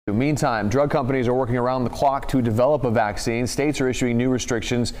Meantime, drug companies are working around the clock to develop a vaccine. States are issuing new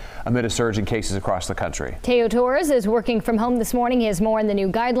restrictions amid a surge in cases across the country. Teo Torres is working from home this morning. He has more on the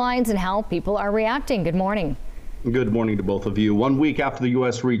new guidelines and how people are reacting. Good morning. Good morning to both of you. 1 week after the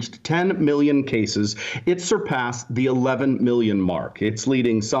U.S. reached 10 million cases, it surpassed the 11 million mark. It's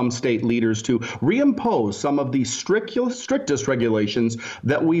leading some state leaders to reimpose some of the strictest regulations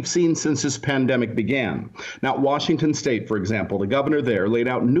that we've seen since this pandemic began. Now, Washington State, for example, the governor there laid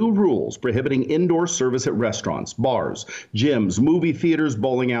out new rules prohibiting indoor service at restaurants, bars, gyms, movie theaters,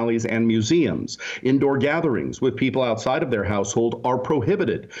 bowling alleys, and museums. Indoor gatherings with people outside of their household are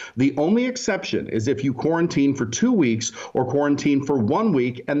prohibited. The only exception is if you quarantine for 2 weeks or quarantine for 1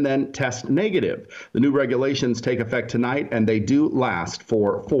 week and then test negative. The new regulations take effect tonight and they do last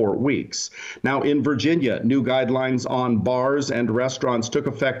for 4 weeks. Now in Virginia, new guidelines on bars and restaurants took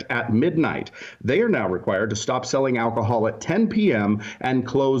effect at midnight. They are now required to stop selling alcohol at 10 p.m. and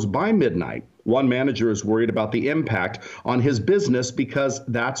close by midnight. One manager is worried about the impact on his business because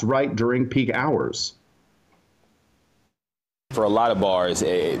that's right during peak hours. For a lot of bars,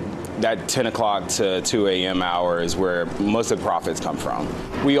 that 10 o'clock to 2 a.m. hour is where most of the profits come from.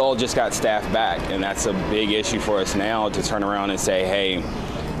 We all just got staff back, and that's a big issue for us now to turn around and say, hey,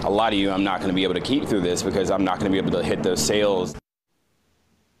 a lot of you I'm not going to be able to keep through this because I'm not going to be able to hit those sales.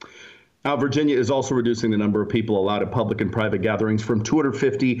 Now, Virginia is also reducing the number of people allowed at public and private gatherings from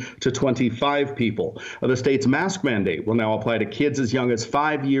 250 to 25 people. The state's mask mandate will now apply to kids as young as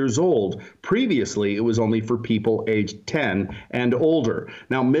 5 years old. Previously, it was only for people aged 10 and older.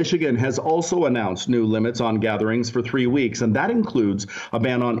 Now, Michigan has also announced new limits on gatherings for 3 weeks, and that includes a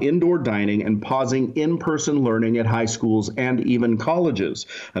ban on indoor dining and pausing in-person learning at high schools and even colleges.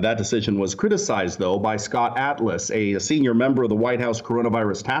 Now, that decision was criticized, though, by Scott Atlas, a senior member of the White House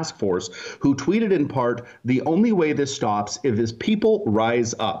Coronavirus Task Force, who tweeted in part, "The only way this stops is people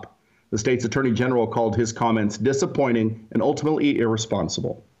rise up." The state's attorney general called his comments disappointing and ultimately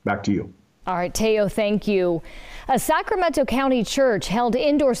irresponsible. Back to you. All right, Teo, thank you. A Sacramento County church held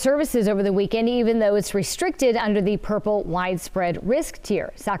indoor services over the weekend, even though it's restricted under the purple widespread risk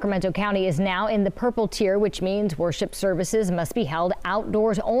tier. Sacramento County is now in the purple tier, which means worship services must be held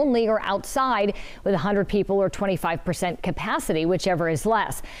outdoors only or outside with 100 people or 25% capacity, whichever is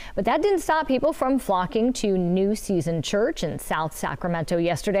less. But that didn't stop people from flocking to New Season Church in South Sacramento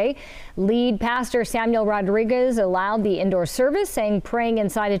yesterday. Lead pastor Samuel Rodriguez allowed the indoor service, saying praying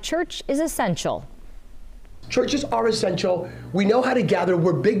inside a church is essential. Churches are essential. We know how to gather.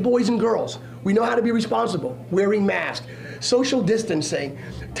 We're big boys and girls. We know how to be responsible. Wearing masks, social distancing,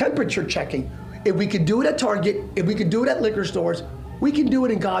 temperature checking. If we could do it at Target, if we could do it at liquor stores, we can do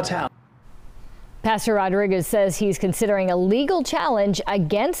it in God's house. Pastor Rodriguez says he's considering a legal challenge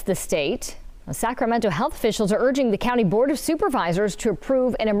against the state. Sacramento health officials are urging the County Board of Supervisors to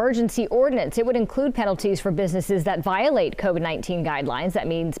approve an emergency ordinance. It would include penalties for businesses that violate COVID-19 guidelines. That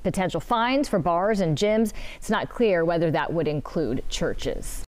means potential fines for bars and gyms. It's not clear whether that would include churches.